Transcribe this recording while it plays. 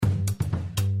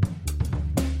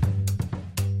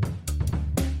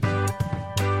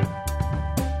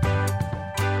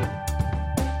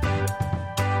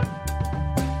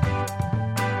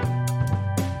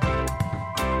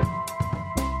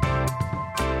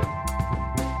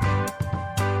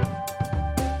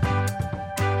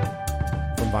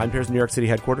VinePair's New York City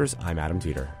headquarters, I'm Adam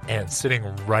Teeter. And sitting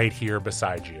right here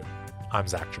beside you, I'm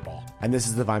Zach Jabal. And this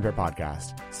is the VinePair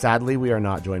Podcast. Sadly, we are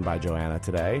not joined by Joanna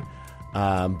today,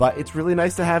 but it's really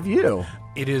nice to have you.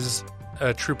 It is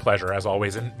a true pleasure, as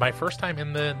always. And my first time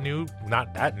in the new,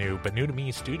 not that new, but new to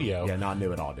me studio. Yeah, not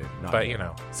new at all, dude. But, new. you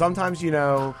know. Sometimes,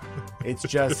 it's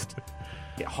just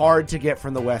hard to get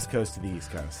from the West Coast to the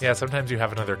East Coast. Yeah, sometimes you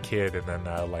have another kid and then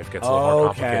life gets a little more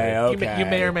complicated. Okay. You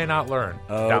may or may not learn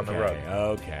down the road.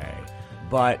 Okay.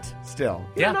 But still,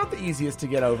 not the easiest to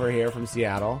get over here from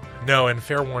Seattle. No, and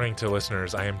fair warning to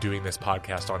listeners, I am doing this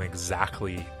podcast on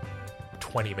exactly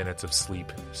 20 minutes of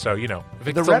sleep. So, if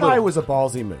it's the red eye was a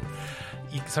ballsy move.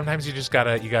 Sometimes you just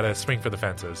gotta swing for the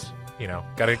fences.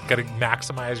 Gotta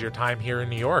maximize your time here in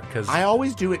New York. Because I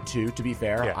always do it too. To be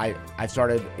fair, yeah. I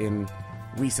started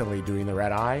recently doing the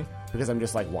red eye because I'm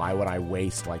just like, why would I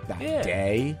waste that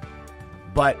day?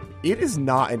 But it is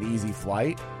not an easy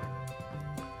flight,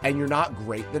 and you're not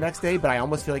great the next day. But I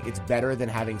almost feel like it's better than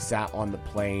having sat on the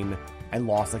plane and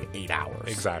lost 8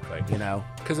 hours. Exactly.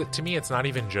 Because to me, it's not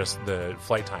even just the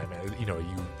flight time. You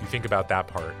think about that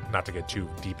part, not to get too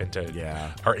deep into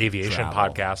our aviation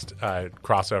podcast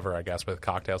crossover, I guess, with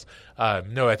cocktails.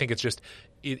 No, I think it's just,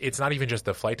 it's not even just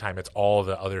the flight time. It's all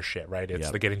the other shit, right? It's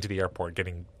the getting to the airport,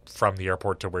 getting from the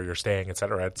airport to where you're staying, et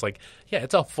cetera. It's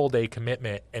it's a full day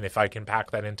commitment. And if I can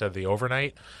pack that into the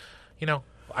overnight,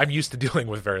 I'm used to dealing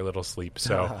with very little sleep.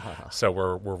 So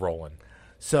we're rolling.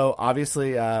 So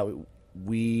obviously,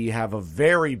 we have a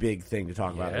very big thing to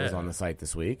talk about that was on the site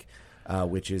this week,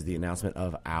 which is the announcement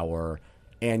of our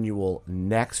annual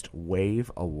Next Wave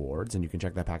Awards. And you can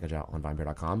check that package out on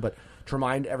VinePair.com. But to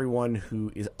remind everyone who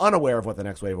is unaware of what the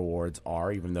Next Wave Awards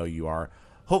are, even though you are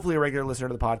hopefully a regular listener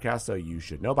to the podcast, so you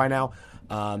should know by now,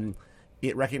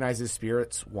 it recognizes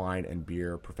spirits, wine, and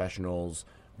beer professionals,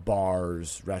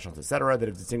 bars, restaurants, etc., that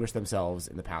have distinguished themselves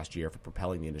in the past year for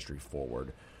propelling the industry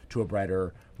forward to a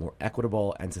brighter, more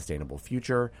equitable, and sustainable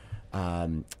future.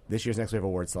 This year's Next Wave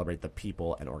Awards celebrate the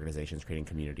people and organizations creating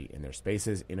community in their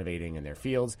spaces, innovating in their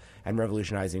fields, and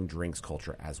revolutionizing drinks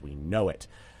culture as we know it.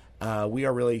 We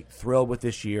are really thrilled with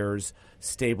this year's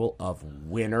stable of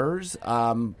winners.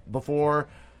 We're not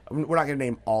going to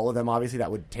name all of them, obviously.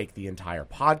 That would take the entire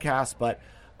podcast. But,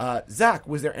 Zach,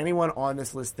 was there anyone on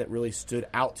this list that really stood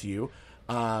out to you,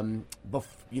 that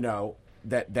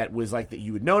was that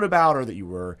you had known about, or that you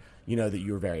were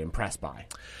very impressed by?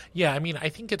 Yeah, I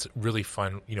think it's really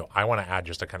fun. I want to add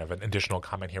just a kind of an additional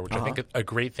comment here, which I think a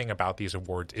great thing about these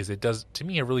awards is it does, to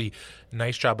me, a really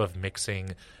nice job of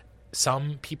mixing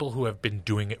some people who have been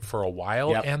doing it for a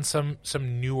while and some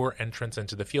newer entrants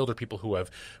into the field, or people who have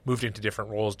moved into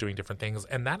different roles doing different things.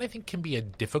 And that, I think, can be a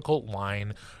difficult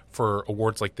line for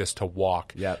awards like this to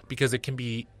walk, because it can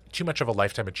be too much of a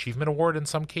lifetime achievement award in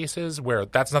some cases, where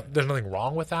there's nothing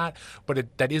wrong with that, but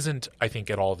that isn't, I think,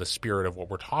 at all the spirit of what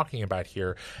we're talking about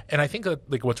here. And I think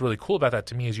that, what's really cool about that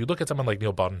to me is you look at someone like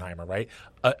Neil Bodenheimer, right?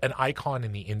 An icon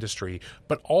in the industry,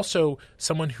 but also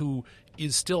someone who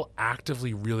is still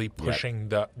actively really pushing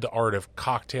the art of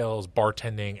cocktails,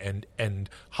 bartending, and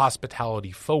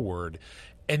hospitality forward.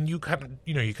 And you kind of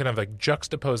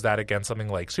juxtapose that against something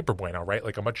like Super Bueno, right?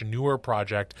 Like a much newer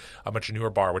project, a much newer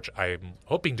bar, which I'm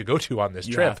hoping to go to on this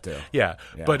trip. Have to. Yeah.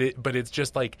 But it's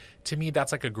just to me,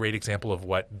 that's a great example of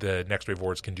what the Next Wave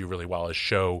Awards can do really well, is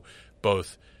show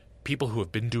both people who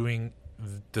have been doing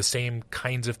the same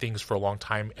kinds of things for a long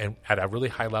time and at a really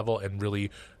high level and really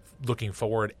looking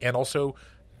forward, and also,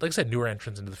 like I said, newer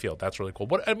entrants into the field. That's really cool.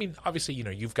 Obviously,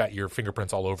 you've got your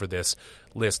fingerprints all over this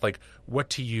list.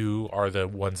 What to you are the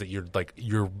ones that you're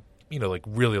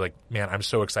really man, I'm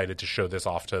so excited to show this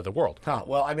off to the world?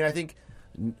 Well, I think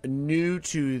new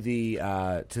to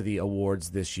the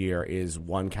awards this year is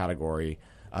one category,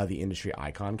 the industry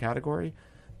icon category,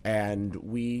 and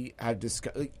we have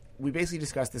we basically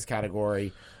discussed this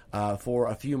category for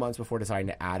a few months before deciding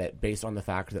to add it, based on the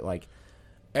fact that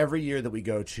every year that we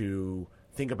go to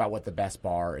think about what the best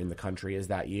bar in the country is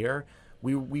that year,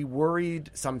 we worried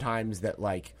sometimes that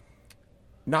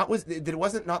not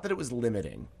that it was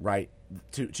limiting, right,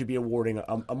 to be awarding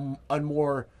a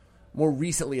more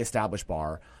recently established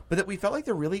bar, but that we felt like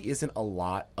there really isn't a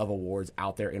lot of awards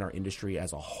out there in our industry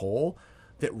as a whole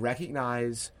that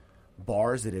recognize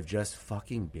bars that have just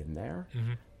fucking been there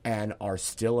and are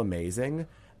still amazing.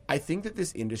 I think that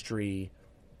this industry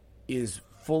is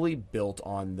fully built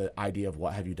on the idea of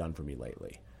what have you done for me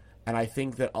lately. And I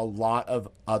think that a lot of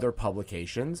other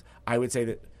publications, I would say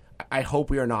that I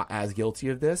hope we are not as guilty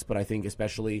of this, but I think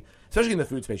especially in the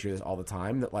food space, you hear this all the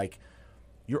time, that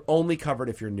you're only covered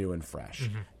if you're new and fresh.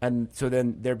 And so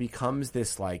then there becomes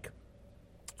this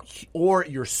or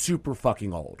you're super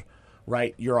fucking old,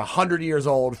 right? You're 100 years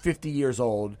old, 50 years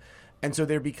old. And so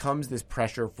there becomes this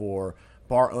pressure for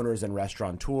bar owners and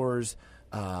restaurateurs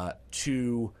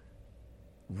to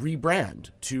rebrand,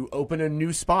 to open a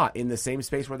new spot in the same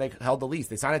space where they held the lease.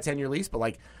 They signed a 10-year lease, but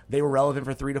like they were relevant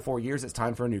for 3 to 4 years. It's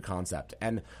time for a new concept.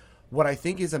 And what I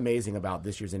think is amazing about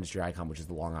this year's industry icon, which is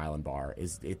the Long Island Bar,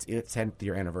 is it's its 10th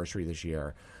year anniversary this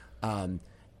year.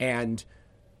 And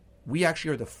we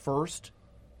actually are the first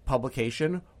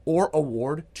publication or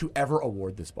award to ever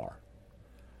award this bar,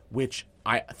 which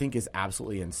I think is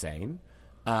absolutely insane.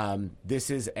 This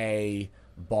is a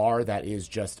bar that is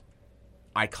just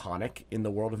iconic in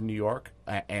the world of New York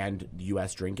and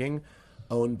U.S. drinking,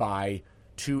 owned by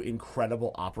 2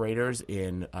 incredible operators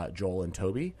in Joel and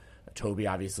Toby. Toby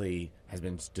obviously has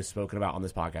been just spoken about on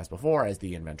this podcast before as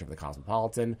the inventor of the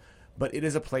Cosmopolitan, but it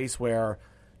is a place where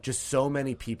just so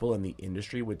many people in the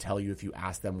industry would tell you if you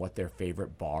ask them what their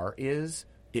favorite bar is,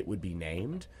 it would be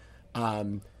named.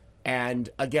 And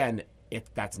again,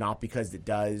 that's not because it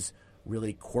does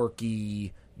really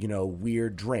quirky,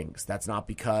 weird drinks. That's not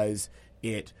because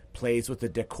it plays with the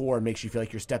decor and makes you feel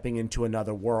like you're stepping into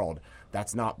another world.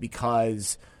 That's not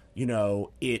because,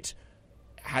 it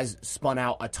has spun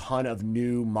out a ton of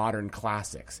new modern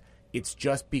classics. It's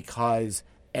just because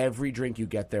every drink you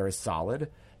get there is solid.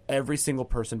 Every single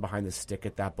person behind the stick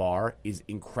at that bar is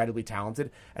incredibly talented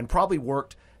and probably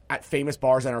worked at famous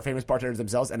bars and are famous bartenders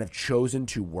themselves and have chosen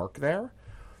to work there.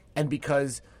 And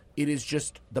because it is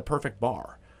just the perfect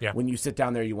bar. Yeah. When you sit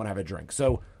down there, you want to have a drink.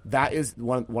 So that is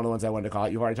one of the ones I wanted to call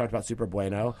out. You've already talked about Super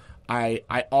Bueno. I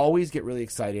always get really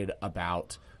excited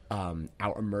about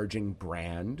our emerging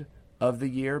brand of the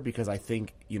year because I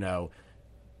think,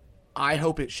 I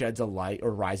hope it sheds a light,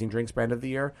 or Rising Drinks brand of the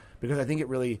year, because I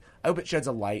hope it sheds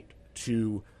a light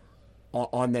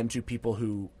on them to people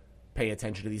who pay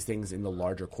attention to these things in the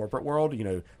larger corporate world.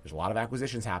 There's a lot of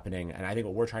acquisitions happening, and I think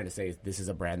what we're trying to say is this is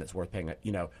a brand that's worth paying,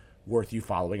 worth you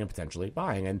following and potentially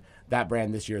buying. And that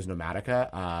brand this year is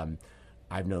Nomatica.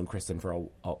 I've known Kristen for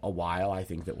a while. I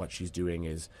think that what she's doing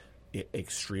is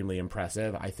extremely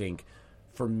impressive. I think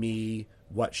for me,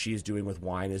 what she's doing with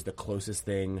wine is the closest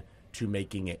thing to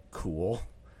making it cool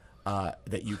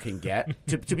that you can get.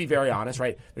 to be very honest,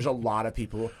 right? There's a lot of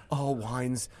people,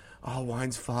 wine's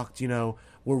fucked, no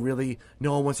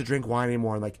one wants to drink wine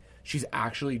anymore. And like, she's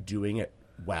actually doing it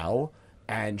well,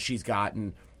 and she's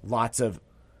gotten lots of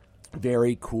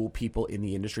very cool people in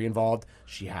the industry involved.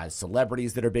 She has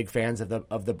celebrities that are big fans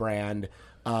of the brand.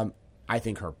 I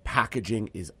think her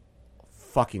packaging is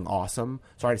fucking awesome.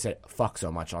 Sorry to say fuck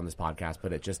so much on this podcast,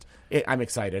 but I'm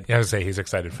excited. Yeah, I was say he's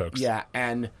excited, folks. Yeah,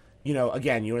 and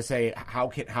again, you want to say how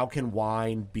can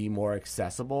wine be more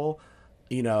accessible?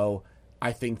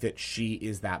 I think that she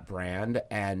is that brand,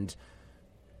 and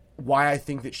why I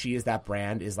think that she is that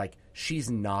brand is like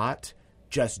she's not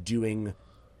just doing,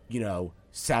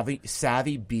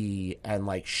 Savvy Bee and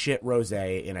like shit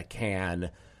rosé in a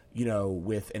can,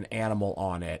 with an animal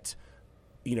on it,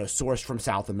 sourced from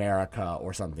South America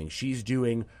or something. She's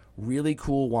doing really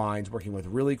cool wines, working with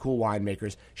really cool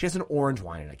winemakers. She has an orange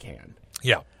wine in a can.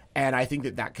 Yeah. And I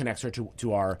think that connects her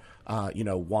to our,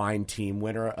 wine team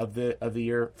winner of the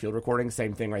year, Field Recording.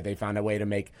 Same thing, right? They found a way to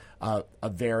make a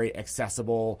very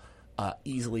accessible,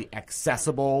 easy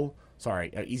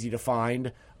to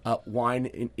find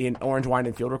wine in orange wine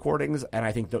in Field Recordings. And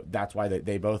I think that's why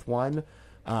they both won.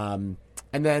 And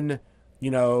then,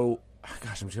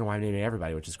 gosh, I'm just going to name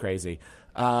everybody, which is crazy.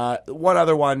 One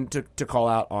other one to call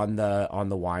out on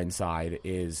the wine side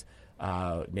is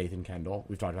Nathan Kendall.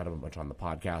 We've talked about him a bunch on the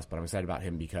podcast, but I'm excited about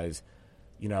him because,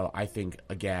 I think,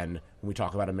 again, when we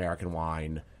talk about American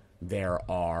wine, there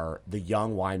are the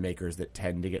young winemakers that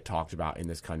tend to get talked about in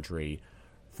this country,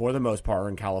 for the most part, are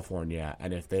in California.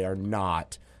 And if they are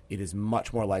not, it is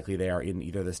much more likely they are in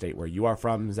either the state where you are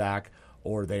from, Zach,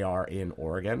 or they are in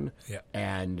Oregon. Yeah.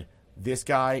 And this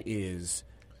guy is,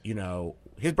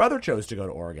 his brother chose to go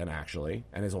to Oregon, actually,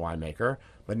 and is a winemaker.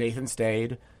 But Nathan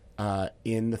stayed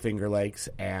in the Finger Lakes,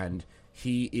 and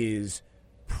he is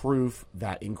proof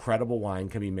that incredible wine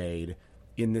can be made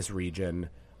in this region.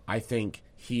 I think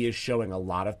he is showing a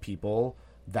lot of people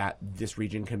that this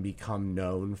region can become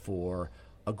known for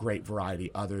a great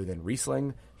variety other than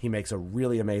Riesling. He makes a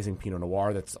really amazing Pinot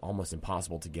Noir that's almost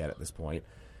impossible to get at this point.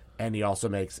 And he also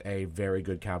makes a very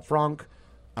good Cab Franc.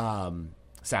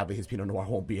 Sadly, his Pinot Noir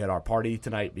won't be at our party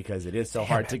tonight because it is so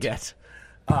hard to get.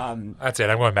 That's it.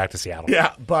 I'm going back to Seattle.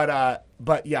 Yeah, but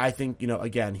yeah, I think,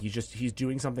 again, he's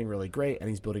doing something really great, and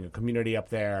he's building a community up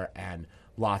there, and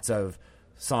lots of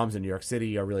somms in New York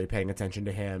City are really paying attention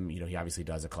to him. He obviously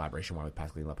does a collaboration one with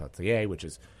Pascaline Lepelletier, which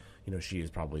is, she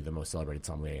is probably the most celebrated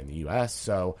sommelier in the U.S.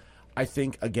 So I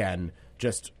think, again,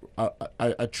 just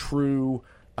a true,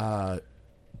 a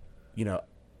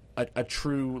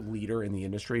true leader in the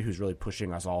industry who's really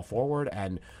pushing us all forward.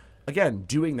 And, again,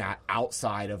 doing that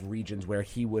outside of regions where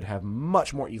he would have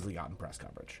much more easily gotten press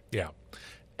coverage. Yeah.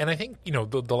 And I think,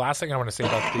 the last thing I want to say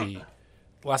about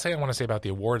the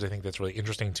awards, I think that's really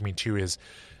interesting to me too, is,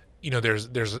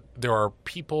 there are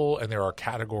people and there are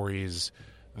categories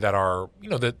that are,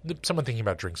 that someone thinking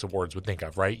about drinks awards would think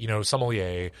of, right?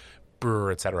 Sommelier,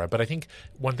 brewer, etc. But I think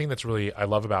one thing that's really I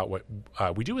love about what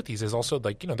we do with these is also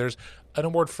there's an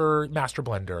award for master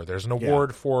blender. There's an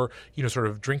award for sort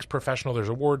of drinks professional. There's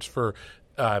awards for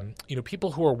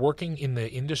people who are working in the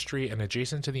industry and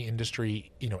adjacent to the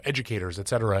industry, educators,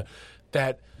 etc.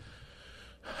 That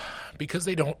because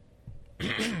they don't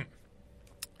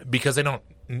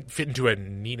fit into a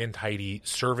neat and tidy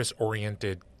service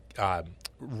oriented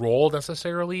role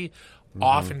necessarily,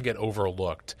 often get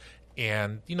overlooked.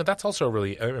 And, that's also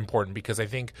really important because I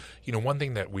think, one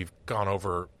thing that we've gone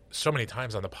over so many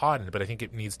times on the pod, but I think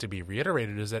it needs to be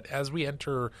reiterated, is that as we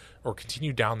enter or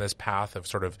continue down this path of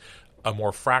sort of a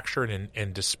more fractured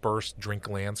and dispersed drink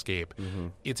landscape,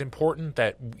 it's important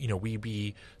that, we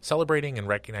be celebrating and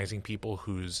recognizing people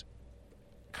whose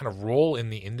kind of role in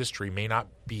the industry may not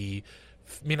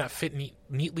fit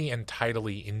neatly and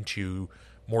tidily into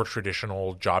more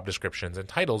traditional job descriptions and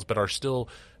titles, but are still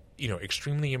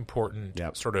extremely important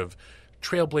sort of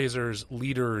trailblazers,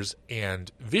 leaders,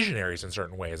 and visionaries in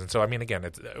certain ways. And so, I mean, again,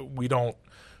 we don't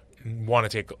want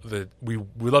to we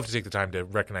love to take the time to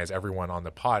recognize everyone on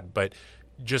the pod, but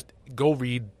just go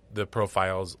read the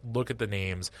profiles, look at the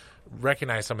names,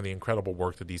 recognize some of the incredible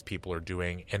work that these people are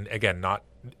doing. And again, not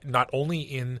only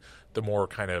in the more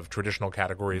kind of traditional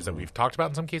categories that we've talked about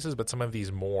in some cases, but some of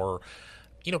these more,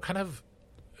 kind of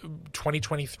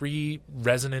 2023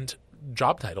 resonant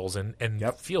job titles and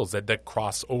fields that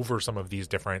cross over some of these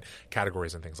different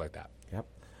categories and things like that. Yep.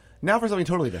 Now for something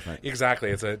totally different. Exactly.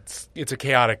 It's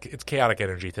chaotic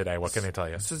energy today. What can I tell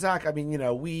you? So Zach, I mean, I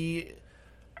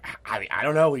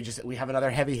don't know. We have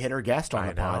another heavy hitter guest on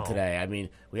the pod today. I mean,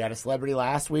 we had a celebrity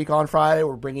last week on Friday.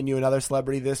 We're bringing you another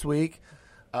celebrity this week,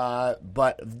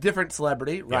 but different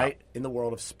celebrity, right? Yeah. In the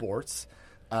world of sports,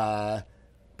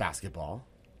 basketball.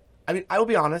 I mean, I will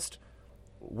be honest.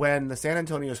 When the San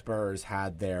Antonio Spurs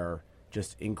had their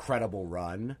just incredible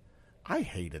run, I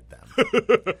hated them.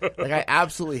 I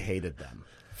absolutely hated them.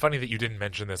 Funny that you didn't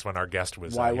mention this when our guest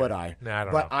was Why here. would I?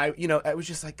 Nah, I don't know. It was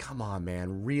just like, come on,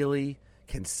 man. Really?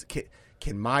 Can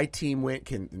my team win?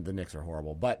 The Knicks are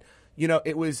horrible. But,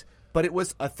 it was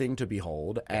a thing to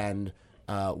behold. And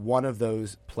one of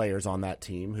those players on that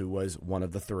team, who was one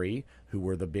of the three who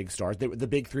were the big stars, the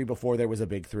big three before there was a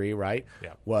big three, right?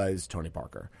 Yeah. Was Tony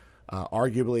Parker.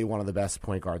 Arguably one of the best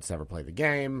point guards to ever play the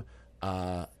game,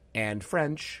 and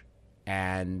French,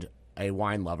 and a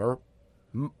wine lover,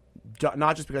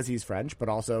 not just because he's French, but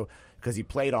also because he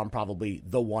played on probably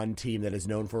the one team that is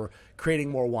known for creating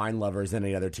more wine lovers than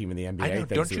any other team in the NBA. I know.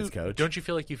 Thanks to its coach. Don't you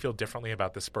feel like you feel differently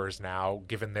about the Spurs now,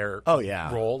 given their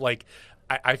role? Like,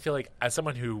 I feel like as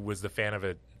someone who was the fan of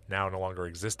a now no longer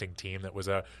existing team that was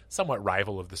a somewhat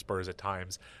rival of the Spurs at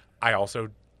times, I also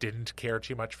didn't care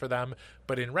too much for them.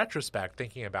 But in retrospect,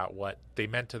 thinking about what they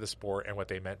meant to the sport and what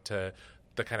they meant to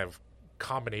the kind of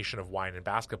combination of wine and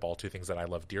basketball, two things that I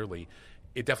love dearly,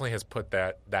 it definitely has put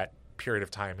that period of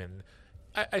time in.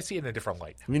 I see it in a different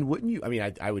light. I mean, wouldn't you? I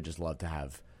mean, I would just love to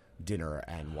have dinner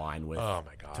and wine with God.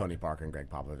 Tony Parker and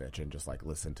Greg Popovich and just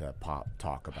listen to Pop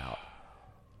talk about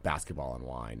basketball and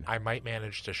wine. I might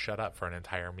manage to shut up for an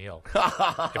entire meal.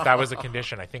 If that was a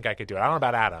condition, I think I could do it. I don't know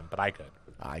about Adam, but I could.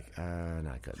 I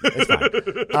couldn't.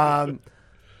 It's fine.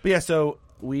 But yeah, so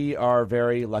we are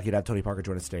very lucky to have Tony Parker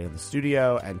join us today in the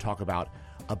studio and talk about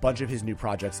a bunch of his new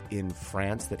projects in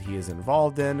France that he is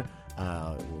involved in.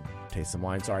 We'll taste some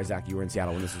wine. Sorry, Zach, you were in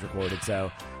Seattle when this was recorded,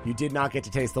 so you did not get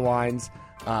to taste the wines.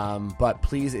 But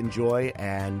please enjoy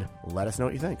and let us know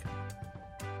what you think.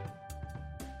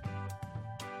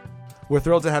 We're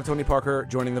thrilled to have Tony Parker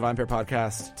joining the VinePair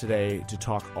podcast today to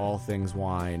talk all things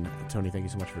wine. Tony, thank you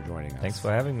so much for joining us. Thanks for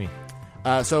having me.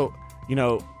 So,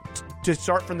 to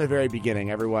start from the very beginning,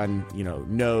 everyone,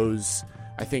 knows,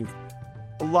 I think,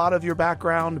 a lot of your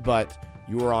background, but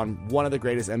you were on one of the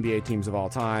greatest NBA teams of all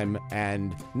time,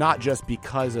 and not just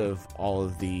because of all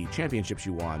of the championships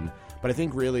you won, but I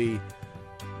think really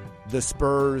the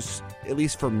Spurs, at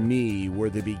least for me, were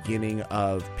the beginning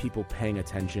of people paying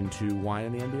attention to wine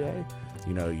in the NBA.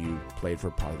 You played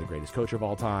for probably the greatest coach of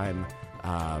all time,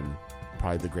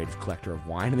 probably the greatest collector of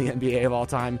wine in the NBA of all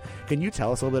time. Can you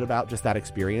tell us a little bit about just that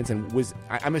experience? And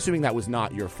I'm assuming that was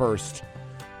not your first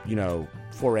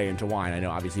foray into wine? I know,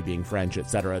 obviously, being French,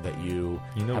 etc., that you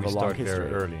have a we long start history.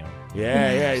 very early. Huh?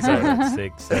 Yeah. We start at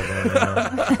 6,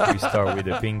 7. We start with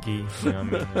the pinky. You know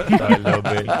what I mean? Start a little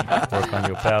bit, work on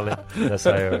your palate. That's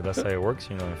how it works,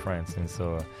 in France. And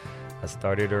so I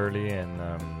started early, and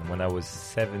when I was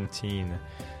 17,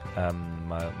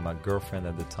 my girlfriend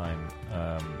at the time,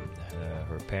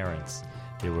 her parents,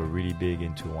 they were really big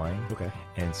into wine. Okay.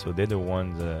 And so they're the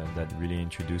ones that really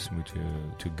introduced me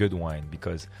to good wine,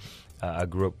 because I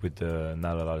grew up with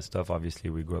not a lot of stuff. Obviously,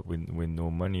 we grew up with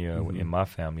no money in my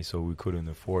family, so we couldn't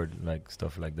afford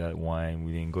stuff like that, wine.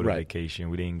 We didn't go to vacation.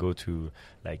 We didn't go to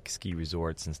ski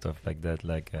resorts and stuff like that.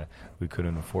 We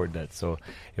couldn't afford that. So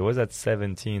it was at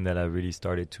 17 that I really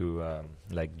started to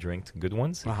drink good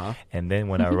ones. Uh-huh. And then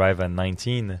when I arrived at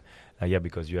 19,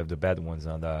 because you have the bad ones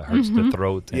that hurts the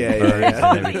throat and burns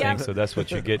and everything. So that's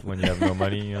what you get when you have no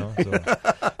money,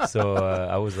 So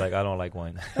I was like, I don't like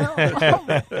wine.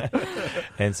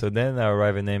 And so then I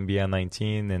arrived in MBA at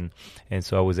 19, and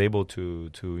so I was able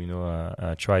to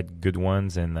try good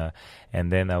ones, and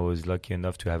then I was lucky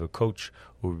enough to have a coach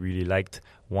who really liked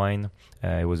wine.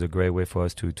 It was a great way for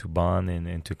us to bond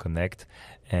and to connect.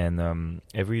 And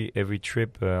every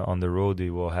trip on the road, they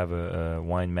will have a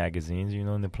wine magazines,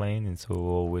 in the plane, and so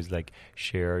we'll always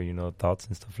share, thoughts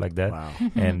and stuff like that. Wow.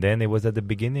 And then it was at the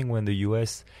beginning when the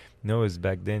U.S., it was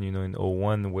back then, in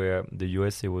 2001, where the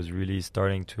USA was really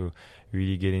starting to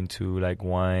really get into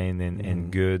wine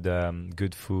and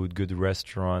good food, good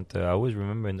restaurant. I always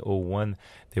remember in 2001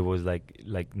 there was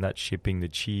not shipping the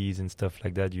cheese and stuff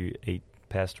like that. You ate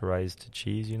pasteurized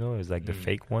cheese, it was the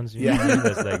fake ones,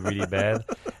 that's really bad.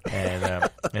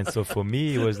 And so for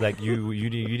me, it was you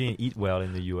didn't eat well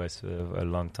in the US a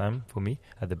long time for me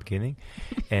at the beginning.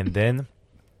 And then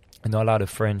a lot of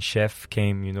French chefs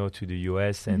came, to the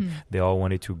U.S. and they all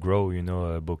wanted to grow,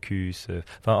 Bocuse,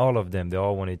 all of them, they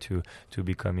all wanted to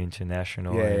become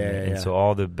international. And so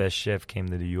all the best chefs came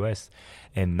to the U.S.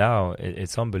 And now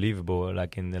it's unbelievable.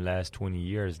 In the last 20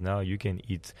 years, now you can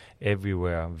eat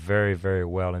everywhere very, very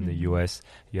well in the U.S.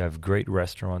 You have great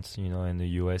restaurants, in the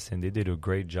U.S. and they did a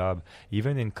great job.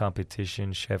 Even in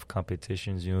competition, chef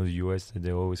competitions, the U.S.,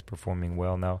 they're always performing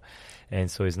well now.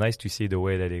 And so it's nice to see the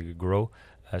way that they grow.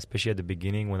 Especially at the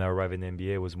beginning when I arrived in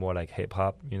NBA, it was more like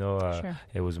hip-hop, Sure.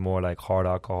 It was more like hard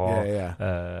alcohol,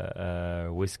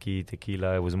 whiskey,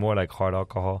 tequila. It was more like hard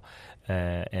alcohol.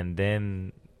 And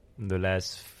then the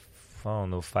last,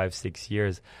 5-6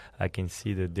 years, I can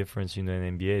see the difference, in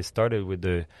NBA. It started with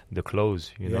the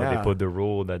clothes, They put the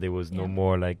rule that there was no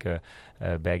more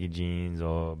baggy jeans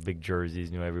or big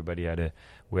jerseys. Everybody had to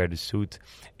wear the suit.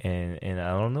 And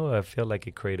I don't know, I feel like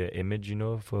it created an image,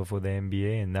 for the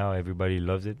NBA, and now everybody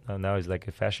loves it. Now it's like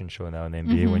a fashion show now in the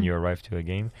NBA when you arrive to a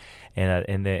game.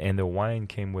 And the wine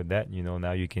came with that,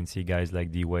 Now you can see guys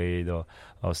like D-Wade or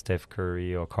Steph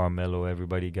Curry or Carmelo.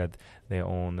 Everybody got their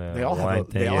own wine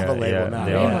thing. They all have a label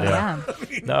now.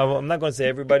 No, I'm not going to say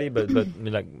everybody, but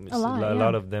a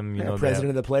lot of them, President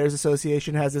of the Players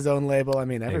Association has his own label. I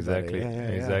mean, everybody.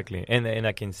 Exactly. And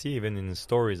I can see even in the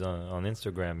stories on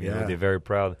Instagram, they're very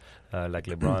proud, like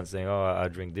LeBron saying, "Oh, I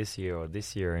drink this year or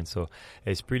this year," and so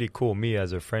it's pretty cool. Me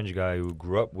as a French guy who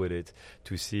grew up with it,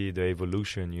 to see the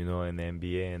evolution, in the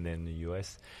NBA and then the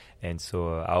US. And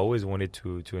so I always wanted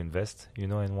to invest,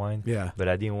 in wine. Yeah. But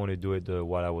I didn't want to do it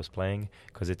while I was playing,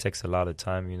 because it takes a lot of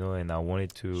time, and I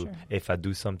wanted to, if I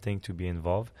do something, to be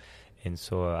involved. And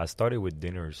so I started with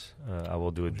dinners. I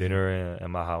will do a dinner at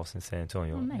my house in San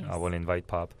Antonio. Oh, nice. I will invite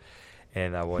Pop,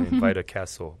 and I will invite a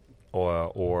castle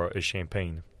or a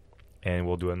champagne. And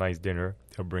we'll do a nice dinner.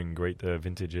 They'll bring great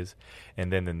vintages.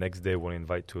 And then the next day we'll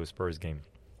invite to a Spurs game.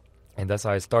 And that's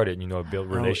how I started, build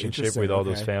relationship with all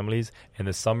those families. In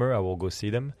the summer, I will go see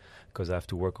them, because I have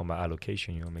to work on my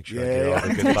allocation, make sure I get all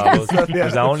the good bottles.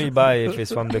 Because I only buy if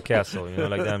it's from the castle,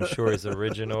 I'm sure it's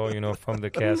original, from the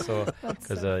castle.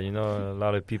 Because, a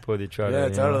lot of people, they try to,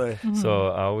 totally. So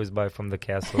I always buy from the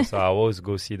castle. So I always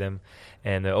go see them.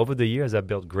 And over the years, I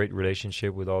built great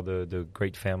relationship with all the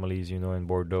great families, in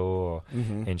Bordeaux or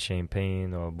in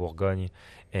Champagne or Bourgogne.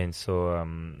 And so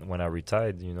when I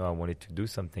retired, I wanted to do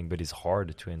something, but it's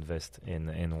hard to invest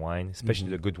in wine, especially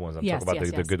the good ones. I'm talking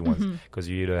about the good ones, because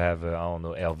you either have,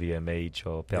 LVMH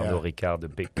or Pernod Ricard, the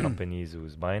big companies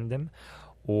who's buying them,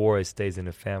 or it stays in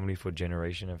the family for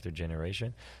generation after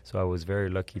generation. So I was very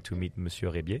lucky to meet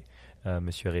Monsieur Rébier.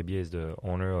 Monsieur Rébier is the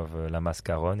owner of La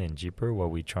Mascaronne and Jeeper, what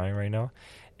we're trying right now.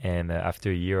 And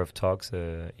after a year of talks,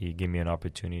 he gave me an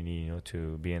opportunity,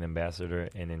 to be an ambassador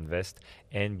and invest,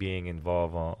 and being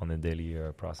involved on the daily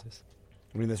process.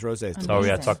 I mean, this rosé is Sorry,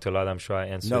 I Amazing. talked a lot. I'm sure I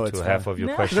answered No, to it's half fine. of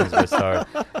your questions, but sorry,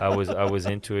 I was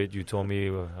into it. You told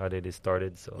me how did it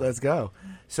started. So Let's go.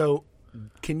 So,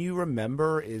 can you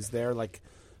remember? Is there like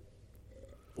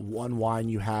one wine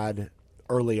you had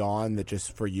early on that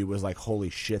just for you was like, "Holy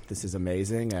shit, this is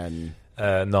amazing"? And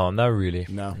no, not really.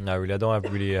 No? Not really. I don't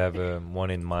really have one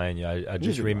in mind. Yeah, I just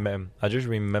Neither do I. remember. I just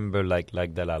remember like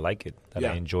that. I like it. That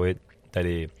Yeah. I enjoy it. That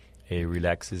it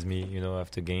relaxes me.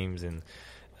 After games, and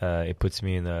it puts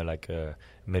me in a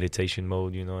meditation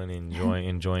mode. And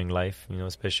enjoying life.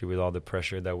 Especially with all the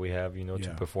pressure that we have. To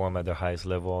Yeah. perform at the highest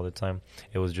level all the time.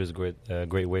 It was just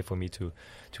great way for me to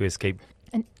escape.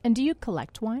 And do you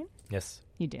collect wine? Yes.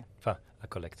 You do. I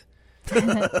collect.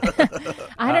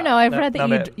 I don't know. I've read that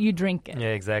but- you drink it. Yeah,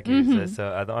 exactly.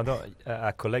 So I don't.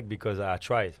 I collect because I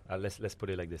try. Let's put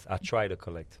it like this. I try to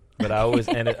collect, but I always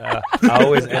end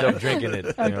up drinking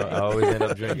it. I always end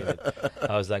up drinking it.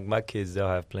 I was like, my kids, they'll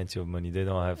have plenty of money. They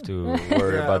don't have to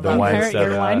worry about the wine Inherit your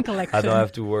cellar. wine I collection. don't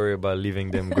have to worry about leaving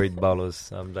them great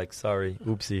bottles. I'm like, sorry,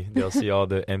 oopsie. They'll see all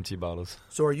the empty bottles.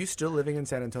 so, are you still living in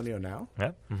San Antonio now?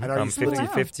 Yeah. And are you I'm still-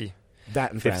 50-50.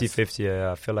 That in France.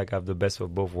 50-50. I feel like I have the best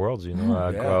of both worlds. I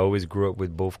Yeah. always grew up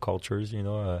with both cultures.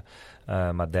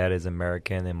 My dad is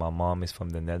American and my mom is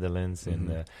from the Netherlands.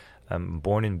 And I'm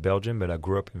born in Belgium, but I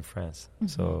grew up in France.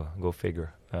 So go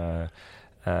figure.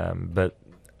 But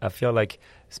I feel like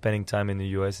spending time in the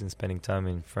U.S. and spending time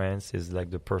in France is like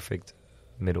the perfect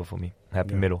middle for me.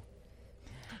 Happy Yeah. middle.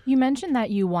 You mentioned that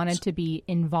you wanted to be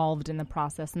involved in the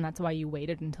process, and that's why you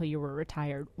waited until you were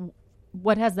retired.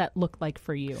 What has that looked like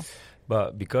for you?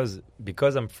 But because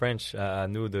I'm French, I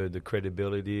knew the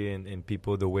credibility and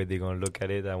people, the way they're going to look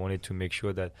at it. I wanted to make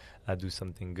sure that I do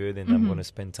something good and I'm going to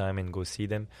spend time and go see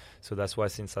them. So that's why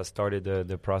since I started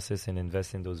the process and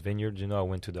invest in those vineyards, I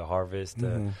went to the harvest.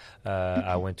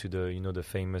 I went to the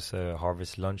famous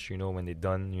harvest lunch, when they're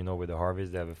done, with the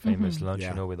harvest. They have a famous lunch,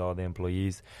 Yeah. with all the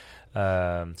employees.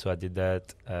 So I did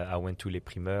that. I went to Les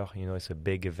Primeurs. It's a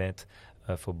big event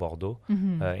for Bordeaux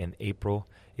in April.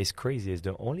 It's crazy. It's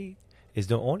the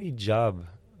only job,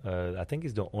 I think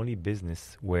it's the only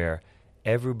business where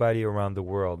everybody around the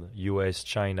world, US,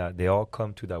 China, they all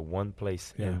come to that one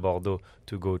place Yeah. in Bordeaux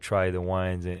to go try the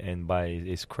wines and buy.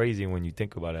 It's crazy when you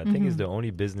think about it. I think it's the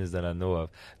only business that I know of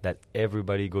that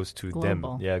everybody goes to them.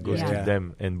 Global. Yeah, goes Yeah. to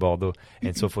them in Bordeaux.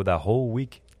 And so for that whole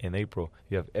week in April,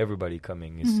 you have everybody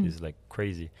coming. It's like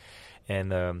crazy.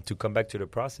 And to come back to the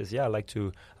process, I like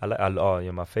to.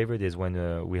 My favorite is when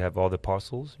we have all the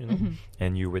parcels,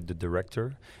 and you're with the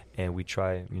director, and we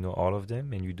try, all of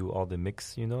them, and you do all the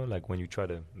mix, like when you try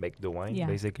to make the wine,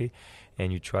 basically,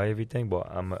 and you try everything. But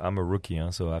I'm a rookie,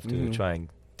 so I have to try and,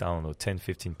 I don't know, 10,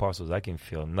 15 parcels. I can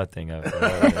feel nothing.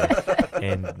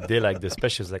 And they like the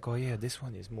specials, like, oh yeah, this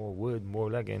one is more wood,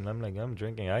 more like, and I'm like, I'm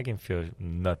drinking, I can feel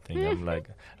nothing. I'm like,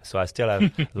 so I still have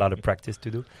a lot of practice to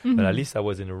do, but at least I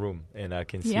was in a room and I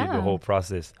can see Yeah. the whole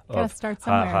process Gotta of start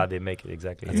how somewhere. they make it.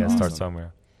 Exactly. That's You gotta start awesome.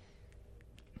 somewhere.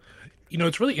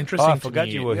 It's really Oh, interesting I forgot to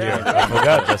me. you were here. I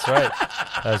forgot. That's right.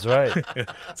 That's right.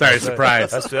 Sorry, That's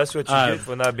surprise. Right. That's what you get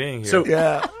for not being here. So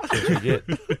Yeah. That's what you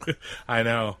get. I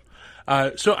know.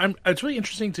 So it's really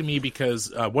interesting to me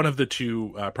because one of the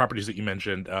two properties that you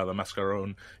mentioned, La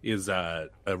Mascaron, is a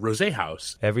rosé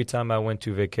house. Every time I went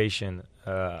to vacation,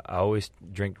 I always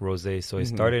drink rosé. So it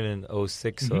started in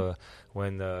 2006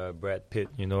 when Brad Pitt,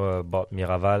 bought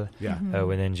Miraval Yeah.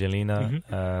 with Angelina.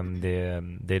 They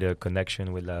did a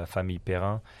connection with La Famille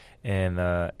Perrin.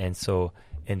 And so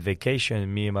in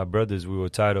vacation, me and my brothers, we were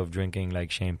tired of drinking like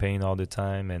champagne all the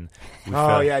time. And we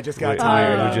I just got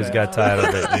tired We of just it. got tired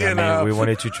of it. You I know. mean, we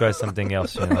wanted to try something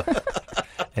else,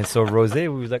 And so rosé,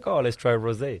 we was like, oh, let's try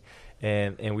rosé.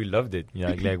 And we loved it.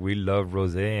 Like we love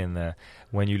rosé. And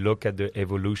when you look at the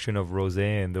evolution of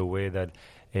rosé and the way that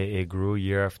it grew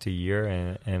year after year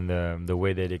and the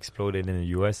way that it exploded in the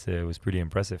U.S., it was pretty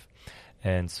impressive.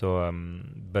 And so,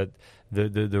 but the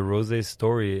rosé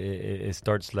story, it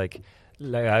starts like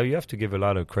you have to give a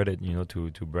lot of credit,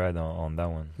 to Brad on that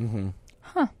one.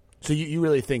 So you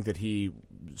really think that he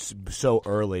so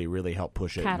early really helped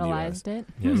push it? Catalyzed it.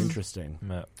 Yes. Interesting.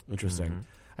 Yeah. Interesting.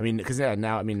 I mean, because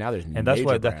now there's And that's major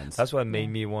why brands. that's what made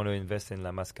me want to invest in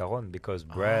La Mascaron, because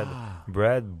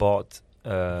Brad bought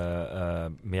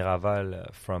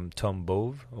Miraval from Tom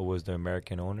Bove, who was the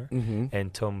American owner,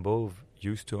 and Tom Bove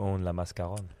used to own La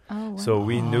Mascaron. Oh, wow. So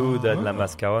we knew that La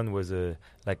Mascaron was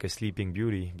like a sleeping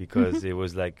beauty because it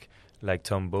was like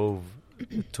Tom Bove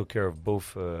took care of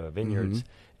both vineyards,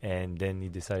 and then he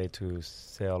decided to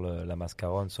sell La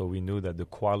Mascaron. So we knew that the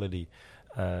quality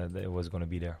that was going to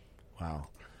be there. Wow.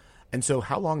 And so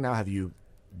how long now have you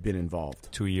been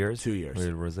involved? 2 years. 2 years. With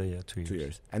rosé, yeah, 2 years. 2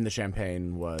 years. And the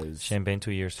champagne was Champagne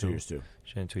 2 years 2 too. years too.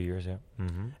 Champagne 2 years, yeah.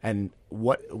 Mm-hmm. And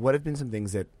what have been some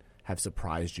things that have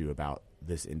surprised you about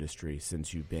this industry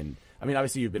since you've been? I mean,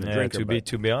 obviously you've been a drinker.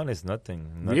 To be honest, nothing.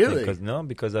 Really?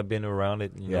 Because I've been around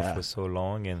it, Yeah. for so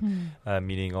long, and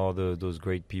meeting all those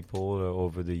great people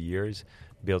over the years,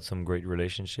 built some great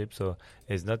relationships. So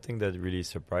it's nothing that really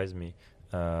surprised me.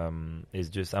 It's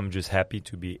just I'm just happy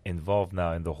to be involved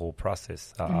now in the whole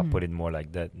process. I'll put it more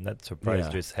like that. Not surprised,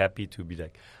 Yeah. just happy to be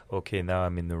like, okay, now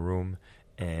I'm in the room,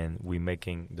 and we're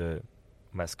making the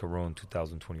Mascaron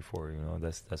 2024.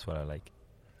 That's what I like.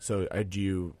 So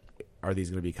are these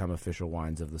going to become official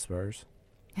wines of the Spurs?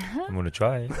 I'm gonna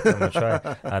try.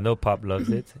 I know Pop loves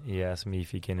it. He asked me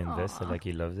if he can invest. Like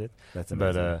he loves it. That's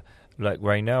amazing. But like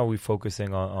right now, we're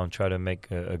focusing on trying to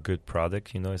make a good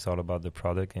product. It's all about the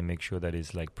product and make sure that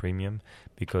it's like premium.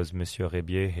 Because Monsieur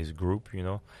Rebier, his group,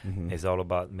 is all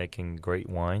about making great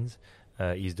wines.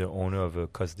 He's the owner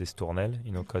of Cos d'Estournel.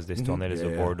 Cos d'Estournel is a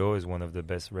Bordeaux, is one of the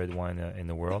best red wine in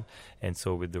the world. And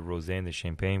so with the rosé and the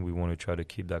champagne, we want to try to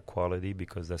keep that quality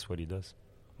because that's what he does.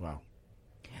 Wow.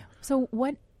 So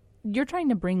you're trying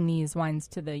to bring these wines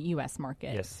to the U.S.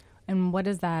 market. Yes. And what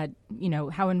is that,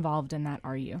 how involved in that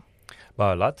are you?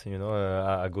 But a lot,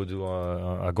 I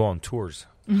go on tours.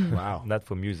 Wow. Not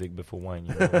for music, but for wine.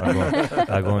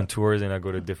 I go on tours and I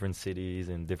go to different cities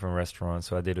and different restaurants.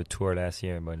 So I did a tour last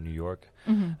year about New York.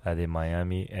 I did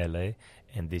Miami, LA,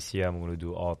 and this year I'm going to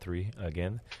do all three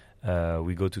again.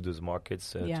 We go to those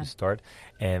markets to start,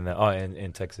 and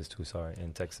in Texas too. Sorry,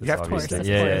 in Texas, Yeah, of obviously. course,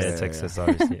 Yeah, Texas,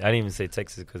 obviously. I didn't even say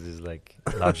Texas because it's like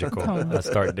logical. I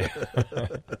start there.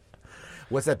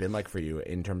 What's that been like for you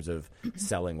in terms of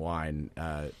selling wine?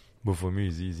 But for me,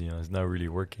 it's easy. It's not really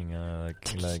working.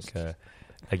 Like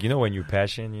when you're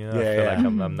passionate, I feel like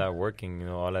I'm not working.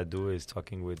 All I do is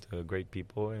talking with great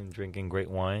people and drinking great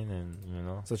wine, and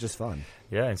So it's just fun.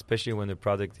 Yeah, and especially when the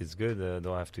product is good,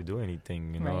 don't have to do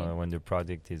anything. Right. When the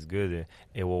product is good,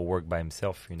 it will work by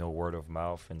himself. Word of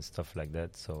mouth and stuff like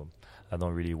that. So I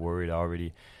don't really worry. I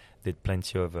already did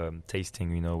plenty of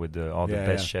tasting, with all the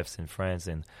best chefs in France,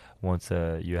 and once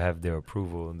you have their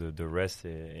approval, the rest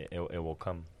it will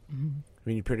come. I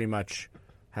mean, you pretty much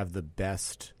have the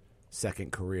best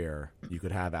second career you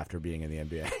could have after being in the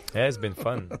NBA. Yeah, it's been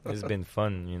fun. It's been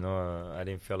fun. I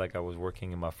didn't feel like I was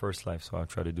working in my first life, so I'll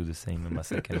try to do the same in my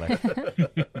second life.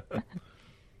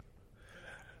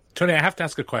 Tony, I have to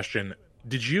ask a question.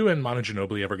 Did you and Manu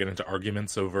Ginobili ever get into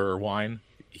arguments over wine?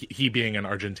 He being an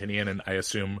Argentinian, and I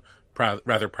assume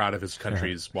rather proud of his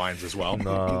country's wines as well.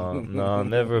 No,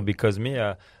 never. Because me,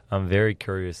 I'm very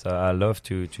curious. I love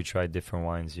to try different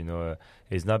wines.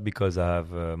 It's not because I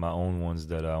have my own ones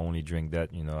that I only drink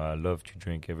that. I love to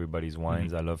drink everybody's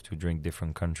wines. I love to drink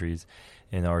different countries.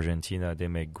 In Argentina, they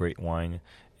make great wine,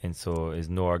 and so there's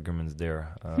no arguments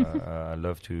there. I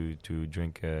love to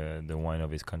drink the wine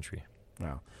of his country.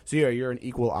 Wow. So you're an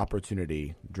equal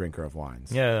opportunity drinker of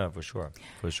wines. Yeah, for sure.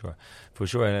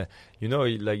 And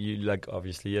like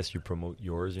obviously, yes, you promote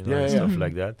yours, and stuff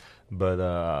like that. But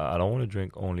I don't want to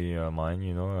drink only mine.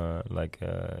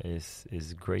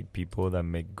 It's great people that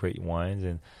make great wines,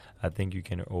 and I think you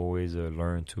can always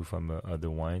learn too from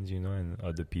other wines, and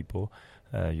other people.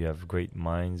 You have great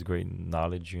minds, great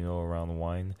knowledge, around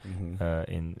wine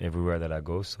in everywhere that I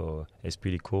go. So it's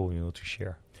pretty cool, to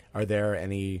share. Are there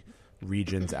any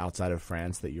regions outside of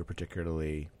France that you're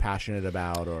particularly passionate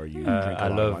about, or you drink a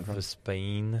lot of wine from? I love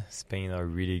Spain. Spain are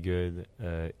really good.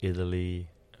 Italy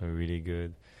are really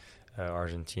good.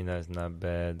 Argentina is not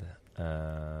bad.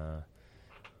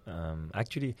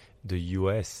 Actually, the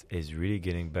U.S. is really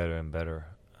getting better and better.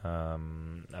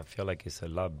 I feel like it's a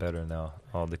lot better now.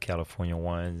 All the California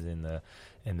wines and the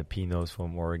Pinots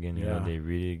from Oregon, they're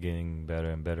really getting better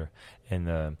and better.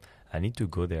 And I need to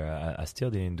go there. I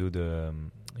still didn't do the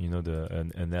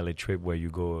an LA trip where you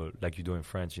go like you do in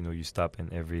France. You stop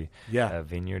in every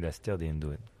vineyard. I still didn't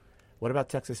do it. What about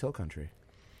Texas Hill Country?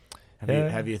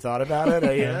 Have you thought about it?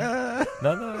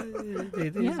 No,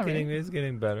 it's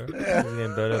getting better. It's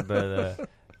getting better, but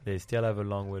they still have a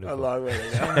long way to go. A long way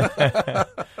to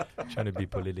go. Trying to be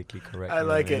politically correct. I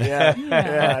like it. Yeah.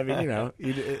 I mean,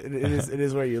 it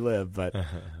is where you live, but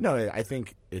no, I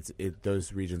think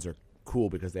those regions are cool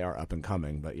because they are up and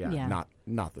coming, but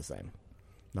not the same.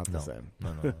 Not the same.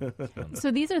 No. So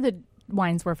these are the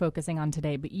wines we're focusing on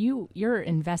today, but you're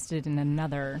invested in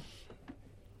another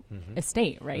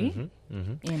estate, right?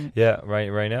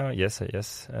 Right now, yes.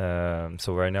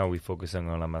 So right now we're focusing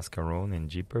on La Mascaron in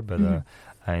Jeeper, but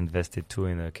I invested too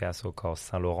in a castle called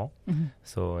Saint Laurent.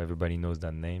 So everybody knows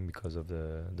that name because of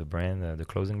the brand, the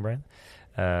clothing brand.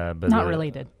 But not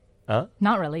related.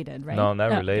 Not related, right? No,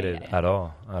 not Oh, related yeah. at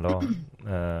all.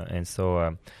 And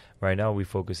so right now we're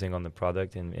focusing on the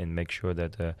product and make sure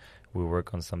that we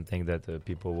work on something that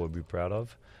people will be proud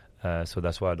of. So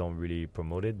that's why I don't really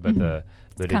promote it, but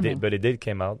it did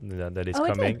came out that it's Oh,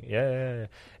 it coming. did? Yeah.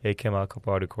 It came out a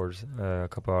couple articles.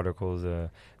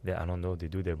 They, I don't know. They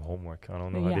do their homework. I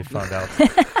don't know how Yeah. they found out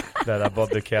that I bought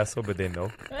the castle, but they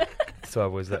know. So I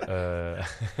was yes.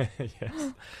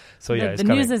 So yeah, it's the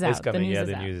coming. news is It's out. The coming. news Yeah, is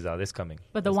the out. news is out. It's coming.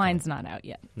 But the It's wine's not out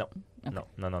yet. coming.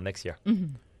 No, next year.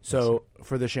 So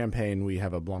for the champagne, we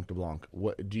have a Blanc de Blanc.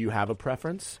 What do you have a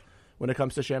preference when it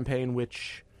comes to champagne?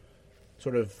 Which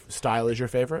sort of style is your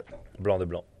favorite? Blanc de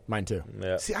Blanc. Mine too.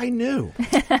 Yeah. See, I knew.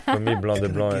 For me, Blanc de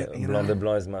Blanc, get, you Blanc know. de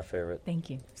Blanc is my favorite. Thank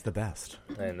you. It's the best.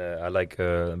 And I like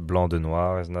Blanc de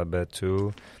Noir is not bad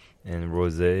too, and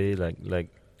Rosé like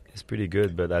it's pretty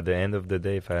good. But at the end of the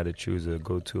day, if I had to choose a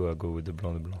go-to, I'll go with the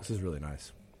Blanc de Blanc. This is really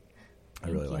nice. I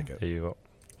Thank really you. like it. There you go.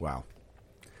 Wow.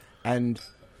 And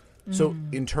so,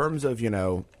 in terms of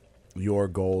your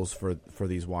goals for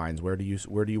these wines, where do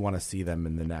you want to see them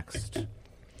in the next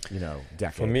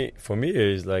decade? For me,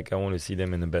 it's like I want to see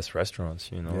them in the best restaurants.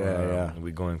 Yeah.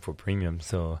 We're going for premium,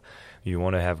 so you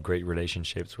want to have great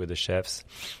relationships with the chefs,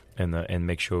 and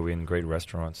make sure we're in great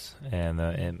restaurants. And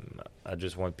I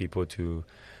just want people to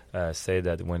say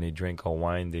that when they drink our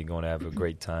wine, they're gonna have a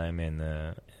great time,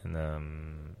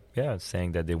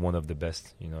 saying that they're one of the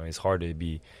best. It's hard to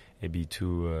be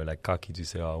too cocky to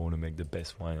say, "Oh, I want to make the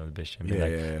best wine or the best champagne."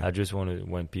 Yeah. I just want to,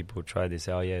 when people try, they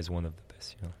say, "Oh yeah, it's one of the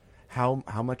best." How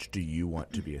much do you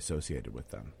want to be associated with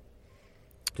them?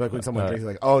 So like when someone drinks,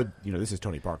 like, oh, this is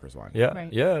Tony Parker's wine. Yeah,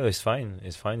 Right. yeah, it's fine.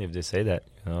 It's fine if they say that.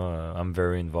 I'm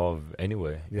very involved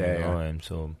anyway. Yeah. And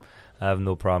so I have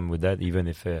no problem with that. Even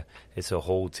if it's a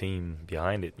whole team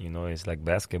behind it. It's like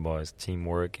basketball. It's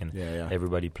teamwork, and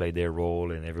everybody play their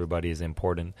role, and everybody is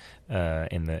important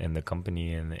in the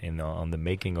company and on the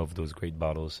making of those great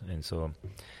bottles. And so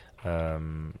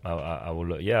I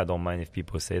will. Yeah, I don't mind if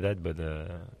people say that, but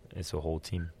it's a whole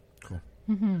team. Cool.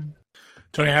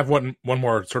 Tony, I have one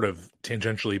more sort of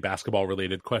tangentially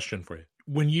basketball-related question for you.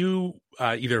 When you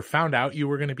either found out you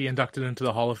were going to be inducted into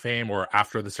the Hall of Fame or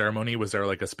after the ceremony, was there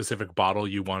like a specific bottle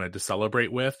you wanted to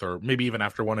celebrate with, or maybe even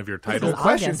after one of your Good titles?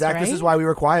 question, August, Zach. This right? is why we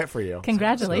were quiet for you.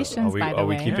 Congratulations, by the Are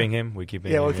we way. keeping him? We're keeping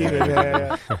him. Yeah, we'll keep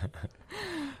it.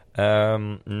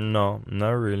 Yeah. No,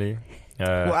 not really.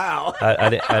 Wow. I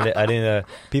didn't.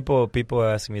 People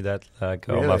ask me that. Like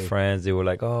all my Really? friends, they were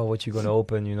like, "Oh, what you gonna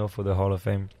open? For the Hall of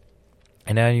Fame?"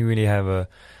 And I didn't really have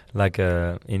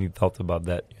any thought about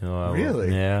that.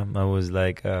 Really? I was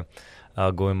like,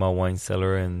 I'll go in my wine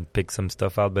cellar and pick some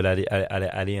stuff out, but I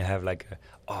didn't have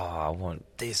I want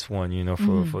this one,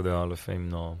 for the Hall of Fame.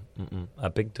 No, I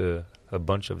picked a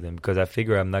bunch of them because I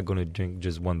figure I'm not gonna drink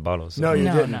just one bottle. So No, you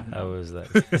No, didn't. no. I was like.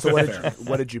 So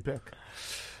what did you pick?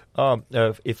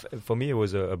 If for me it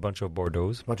was a bunch of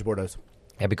Bordeaux. A bunch of Bordeaux.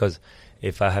 Yeah, because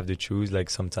if I have to choose, like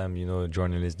sometimes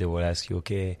journalists they will ask you,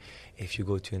 okay, if you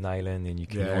go to an island and you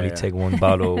can only take one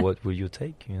bottle, what will you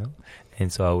take?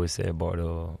 And so I always say a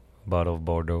bottle of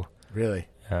Bordeaux. Really?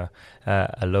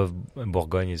 I love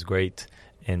Bourgogne is great,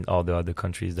 and all the other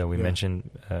countries that we mentioned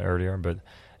earlier. But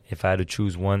if I had to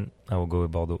choose one, I will go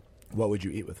with Bordeaux. What would you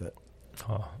eat with it?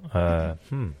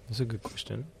 That's a good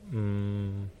question. I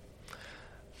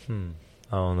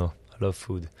don't know. I love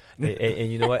food.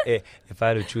 and you know what? If I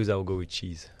had to choose, I would go with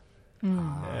cheese.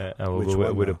 I will Which go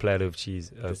one, with a though? platter of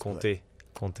cheese. Just Comté.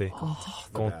 the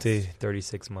Comté, best.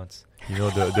 36 months.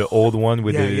 the old one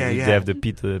with they have the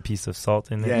piece of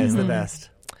salt in it. Yeah, it's the best.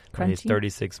 And it's Crunchy.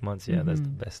 36 months. Yeah, that's the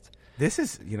best. This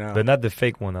is, But not the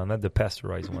fake one, not the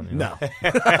pasteurized one. no.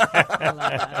 I love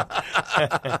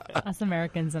that. Us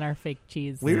Americans and our fake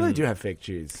cheese. We really do have fake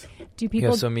cheese. Do You people?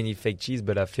 have so many fake cheese,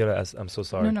 but I feel I'm so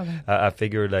sorry. No. I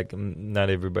figure not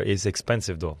everybody. It's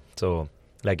expensive though. So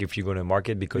if you're going to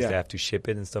market because they have to ship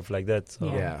it and stuff like that. So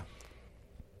Yeah.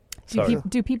 sorry.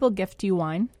 Do people gift you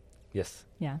wine? Yes.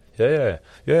 Yeah.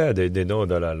 Yeah. They know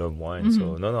that I love wine,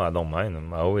 so no, I don't mind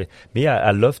them.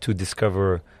 I love to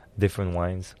discover different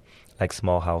wines, like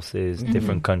small houses,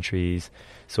 different countries.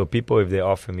 So people, if they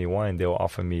offer me wine, they'll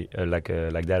offer me like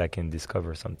that. I can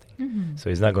discover something. So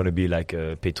it's not going to be like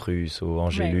Petrus or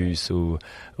Angelus or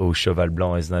Cheval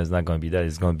Blanc. It's not going to be that.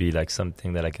 It's going to be like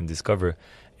something that I can discover,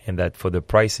 and that for the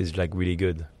price is like really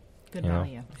good. Good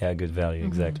value. Yeah, good value,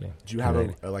 exactly. Do you have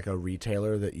a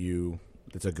retailer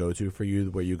that's a go-to for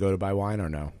you where you go to buy wine or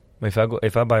no?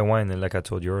 If I buy wine, then like I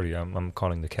told you earlier, I'm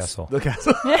calling the castle. The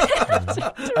castle.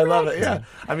 I love it. Yeah.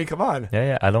 I mean, come on.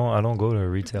 Yeah. I don't go to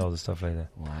retail and stuff like that.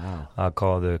 Wow. I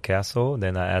call the castle,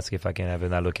 then I ask if I can have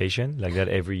an allocation like that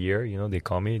every year. You know, they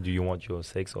call me, do you want your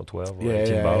 6 or 12 or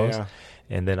 18 bottles? Yeah.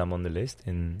 And then I'm on the list,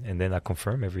 and then I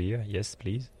confirm every year, yes,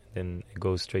 please. Then it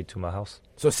goes straight to my house.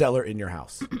 So cellar in your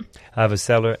house. I have a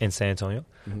cellar in San Antonio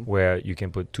where you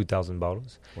can put 2,000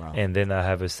 bottles. Wow. And then I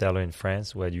have a cellar in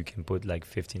France where you can put like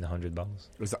 1,500 bottles.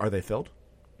 Are they filled?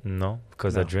 No,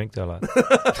 because I drink a lot.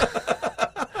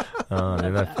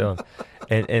 They're not filled.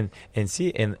 And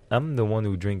I'm the one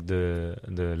who drink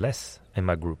the less in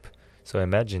my group. So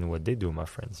imagine what they do, my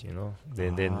friends. You know,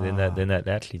 they're not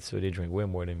athletes, so they drink way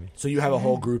more than me. So you have a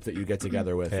whole group that you get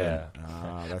together with. Yeah.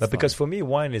 That's But because fun. for me,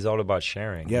 wine is all about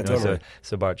sharing. Yeah, you know? totally.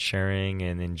 It's about sharing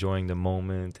and enjoying the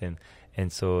moment,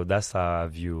 and so that's how I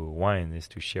view wine, is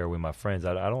to share with my friends.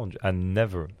 I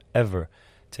never ever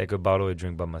take a bottle of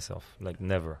drink by myself. Like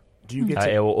never. Do you get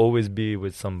I will always be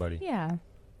with somebody. Yeah.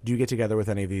 Do you get together with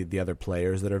any of the other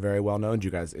players that are very well known? Do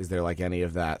you guys? Is there like any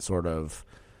of that sort of,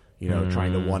 you know,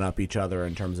 trying to one up each other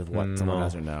in terms of what someone No.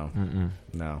 has or no?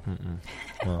 No.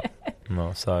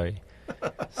 No, sorry.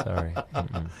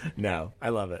 Mm-mm. No. I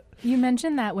love it. You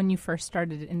mentioned that when you first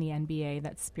started in the NBA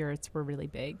that spirits were really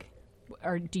big.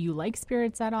 Or do you like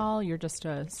spirits at all? You're just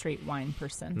a straight wine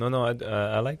person. No,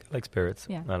 I like spirits.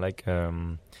 Yeah. I like.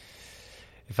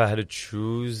 If I had to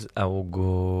choose, I will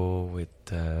go with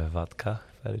vodka.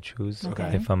 If I had to choose,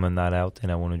 Okay. if I'm a night out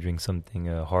and I want to drink something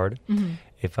hard, Mm-hmm.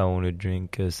 if I want to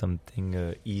drink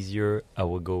something easier, I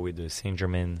will go with the Saint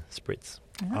Germain Spritz.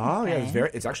 Oh yeah, Okay.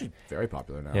 it's actually very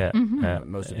popular now. Yeah,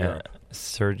 Most of Europe.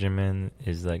 Saint Germain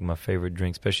is like my favorite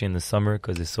drink, especially in the summer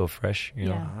because it's so fresh. You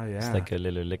know, Yeah. Oh yeah, it's like a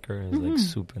little liquor. It's like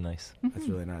super nice. that's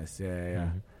really nice. Yeah.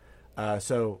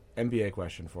 So NBA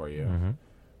question for you: Mhm.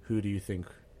 Who do you think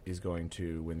is going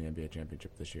to win the NBA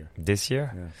championship this year? This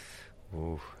year, Yeah.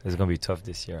 ooh, it's gonna be tough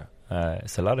this year.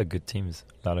 It's a lot of good teams,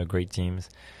 a lot of great teams.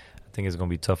 I think it's gonna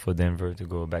be tough for Denver to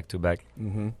go back to back.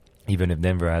 Mm-hmm. Even if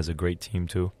Denver has a great team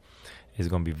too, it's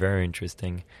gonna be very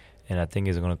interesting. And I think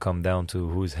it's gonna come down to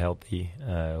who's healthy,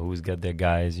 who's got their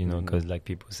guys. You know, because like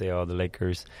people say, oh, the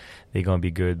Lakers, they're gonna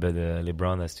be good, but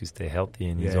LeBron has to stay healthy,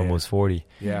 and he's Yeah, almost 40.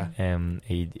 Yeah. And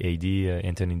AD,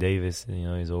 Anthony Davis, you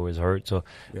know, is always hurt. So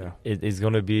Yeah. it's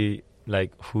gonna be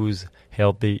like who's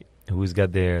healthy, who's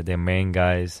got their main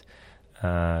guys.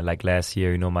 Like last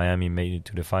year, you know, Miami made it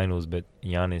to the finals, but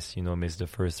Giannis, you know, missed the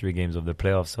first 3 games of the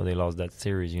playoffs, so they lost that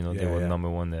series. You know, they Yeah, were yeah. number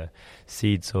 1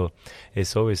 seed, so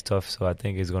it's always tough. So I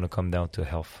think it's going to come down to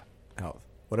health. Health.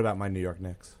 What about my New York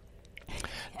Knicks?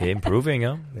 They're improving,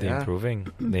 huh? Yeah. They're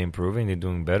improving. They're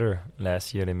doing better.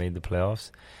 Last year they made the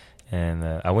playoffs, and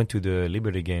I went to the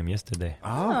Liberty game yesterday.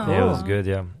 Oh, Yeah, it was good.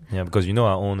 Yeah, because you know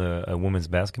I own a women's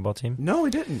basketball team. No, we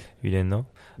didn't. You didn't know?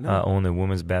 No. I own a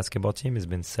women's basketball team. It's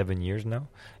been 7 years now.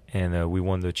 And we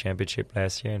won the championship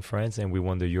last year in France, and we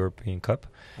won the European Cup.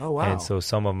 Oh wow. And so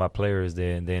some of my players,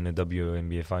 they're in the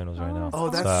WNBA finals right now. Oh,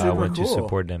 that's so I super went cool. to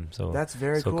support them. So That's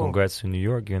very so cool. congrats to New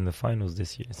York. You're in the finals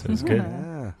this year, so it's good.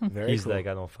 Yeah. Very He's cool. like,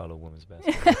 I don't follow women's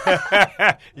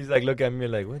basketball. He's like, look at me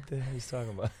like, what the hell he's talking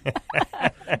about?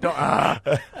 No,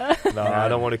 I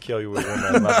don't want to kill you with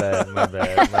women.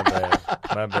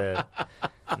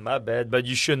 My bad. But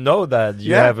you should know that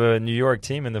you Yeah. have a New York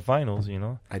team in the finals, you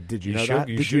know? Did you You know should- that?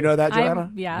 you Did you should. know that,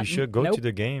 Joanna? Yeah. You should go Nope. to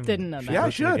the game. Didn't know that. Yeah, Go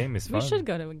we to the should. game. It's We fun. should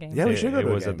go to a game. Yeah, we should go It to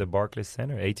a was game. at the Barclays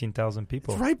Center, 18,000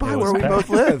 people. It's right by It where was we packed. both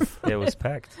live. It was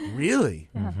packed. Really?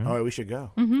 Mhm. All right, we should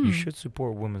go. You should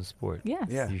support women's sport. Yes.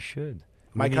 Yeah. You should.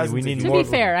 My we cousin's a need To more, be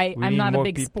fair, we I'm need not a more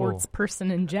big people. sports person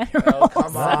in general. Oh,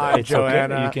 come on, It's okay.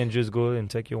 Joanna. You can just go and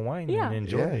take your wine Yeah. and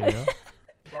enjoy Yeah. it, you know?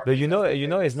 But you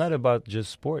know, it's not about just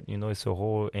sport. You know, it's a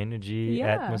whole energy, Yeah.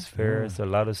 atmosphere. It's a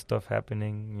lot of stuff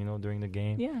happening, you know, during the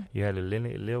game. Yeah. You had a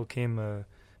Lil Kim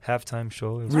halftime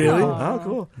show. It was Really? cool. Oh,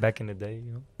 cool. Back in the day,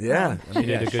 you know. Yeah. She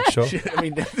did a good show. I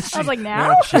mean, I was like,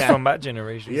 now? She's from my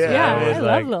generation. Yeah. so Yeah, it was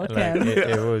I love Lil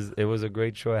Kim. it was a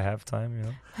great show at halftime, you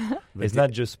know. It's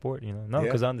not just sport, you know. No, Yeah.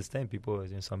 because I understand people.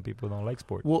 You know, some people don't like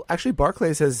sport. Well, actually,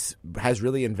 Barclays has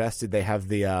really invested. They have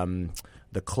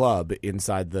the club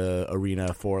inside the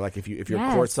arena for like if you're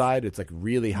Yes. courtside, it's like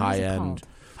really What high is it end. called?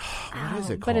 What is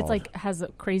it But it's called? like has a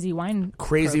crazy wine.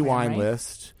 Crazy program, wine right?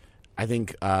 list. I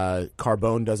think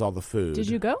Carbone does all the food. Did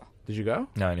you go? Did you go?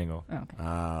 No, I didn't go. Oh,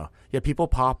 okay. Yeah, people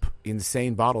pop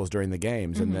insane bottles during the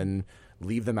games and then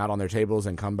leave them out on their tables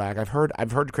and come back. I've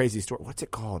heard crazy stories. What's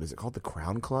it called? Is it called the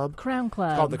Crown Club? Crown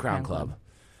Club. It's called the Crown Club.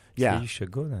 Yeah, So you should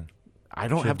go then. I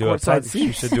don't Should have do a courtside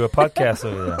You seats. should do a podcast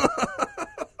over there.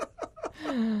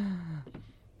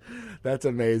 That's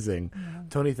amazing.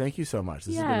 Tony, thank you so much.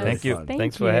 This has been Yes. really Thank you. fun.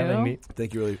 Thanks for having me.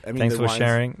 Thank you. Really. I mean, Thanks the for wines-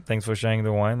 sharing. Thanks for sharing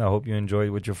the wine. I hope you enjoy it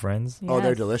with your friends. Oh,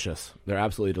 they're Yes. delicious. They're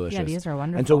absolutely delicious. Yeah, these are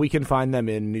wonderful. And so we can find them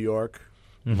in New York,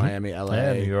 Miami, LA.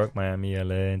 Yeah, New York, Miami,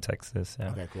 LA, and Texas. Yeah.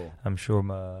 Okay, cool. I'm sure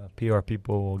my PR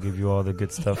people will give you all the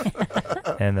good stuff,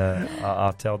 and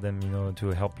I'll tell them, to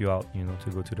help you out, to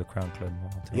go to the Crown Club.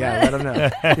 Yeah, let them know.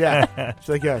 Yeah, it's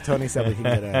like, yeah, Tony said we can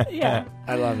get in. Yeah.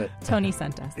 I love it. Tony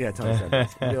sent us. Yeah, Tony said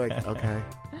this. You're like, okay.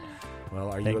 Well,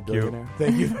 are you Thank a billionaire? you.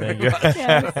 Thank you. Thank you.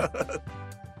 Yes.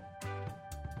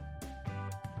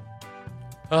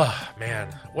 Oh man,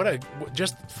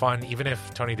 just fun. Even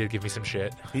if Tony did give me some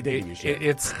shit, He did give you shit.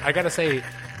 It's I gotta say,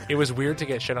 it was weird to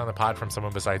get shit on the pod from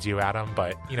someone besides you, Adam.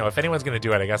 But if anyone's gonna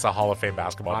do it, I guess a Hall of Fame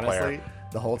basketball Honestly, player.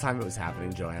 the whole time it was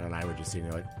happening, Joanna and I were just sitting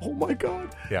there like, oh my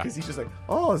God. Yeah. Because he's just like,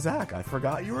 oh, Zach, I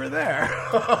forgot you were there.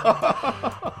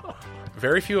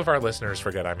 Very few of our listeners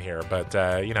forget I'm here, but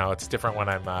it's different when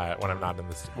I'm not in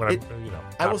this. I not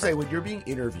will say, present. when you're being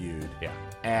interviewed Yeah.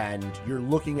 and you're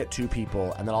looking at two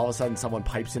people and then all of a sudden someone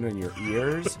pipes in your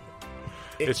ears.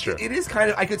 It's true. It is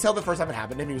kind of, I could tell the first time it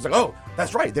happened to him, he was like, oh,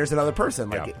 that's right, there's another person.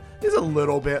 Like, Yeah. it is a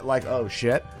little bit like, oh,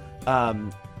 shit.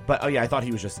 But, oh, yeah, I thought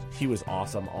he was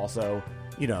awesome. Also,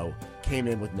 came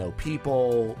in with no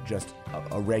people, just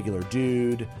a regular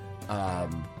dude,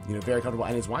 very comfortable.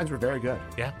 And his wines were very good.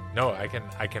 Yeah, no, I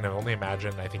can only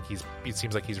imagine. I think it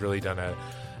seems like he's really done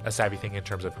a savvy thing in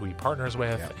terms of who he partners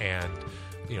with, and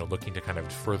looking to kind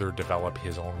of further develop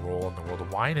his own role in the world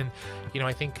of wine. And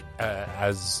I think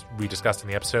as we discussed in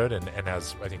the episode, and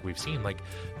as I think we've seen, like,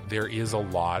 there is a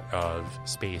lot of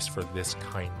space for this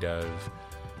kind of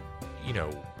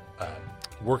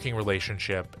working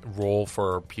relationship role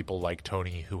for people like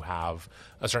Tony, who have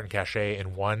a certain cachet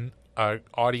in one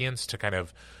audience, to kind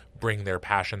of bring their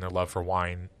passion, their love for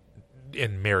wine,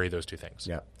 and marry those two things.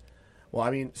 Yeah. Well,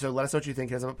 I mean, so let us know what you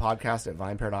think. As a podcast at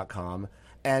vinepair.com.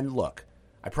 And look,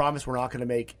 I promise we're not going to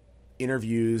make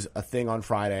interviews a thing on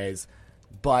Fridays,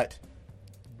 but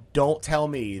don't tell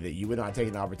me that you would not take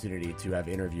an opportunity to have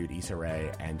interviewed Issa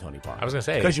Rae and Tony Parker. I was going to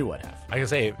say, because you would have. I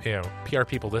was going to say, PR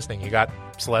people listening, you got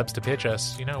celebs to pitch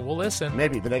us, we'll listen.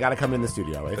 Maybe, but they got to come in the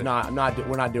studio. If not,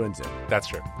 we're not doing Zoom. That's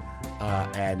true.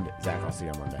 And Zach, I'll see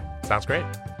you on Monday. Sounds great.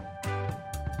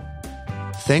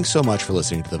 Thanks so much for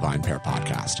listening to the VinePair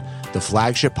Podcast, the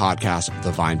flagship podcast of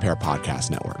the VinePair Podcast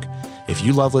Network. If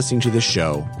you love listening to this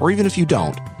show, or even if you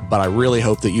don't, but I really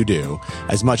hope that you do,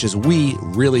 as much as we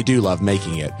really do love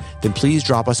making it, then please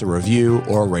drop us a review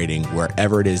or a rating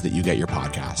wherever it is that you get your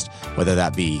podcast, whether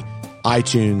that be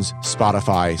iTunes,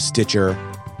 Spotify, Stitcher,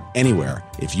 anywhere.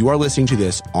 If you are listening to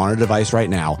this on a device right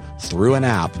now through an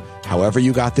app, however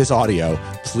you got this audio,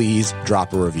 please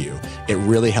drop a review. It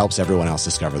really helps everyone else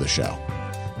discover the show.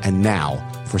 And now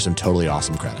for some totally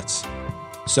awesome credits.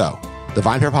 So, the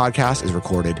VinePair Podcast is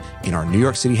recorded in our New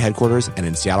York City headquarters and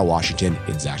in Seattle, Washington,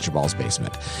 in Zach Jabal's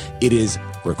basement. It is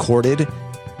recorded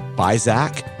by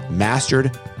Zach,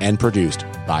 mastered, and produced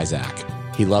by Zach.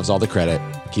 He loves all the credit.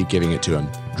 Keep giving it to him.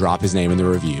 Drop his name in the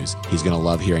reviews. He's going to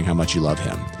love hearing how much you love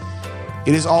him.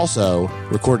 It is also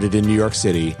recorded in New York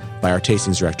City by our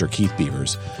tastings director, Keith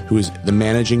Beavers, who is the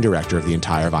managing director of the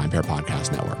entire VinePair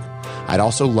Podcast Network. I'd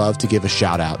also love to give a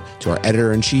shout out to our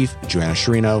editor-in-chief, Joanna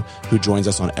Sherino, who joins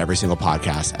us on every single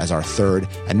podcast as our third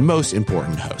and most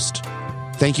important host.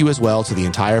 Thank you as well to the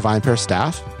entire VinePair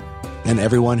staff and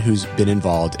everyone who's been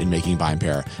involved in making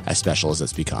VinePair as special as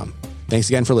it's become. Thanks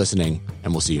again for listening,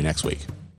 and we'll see you next week.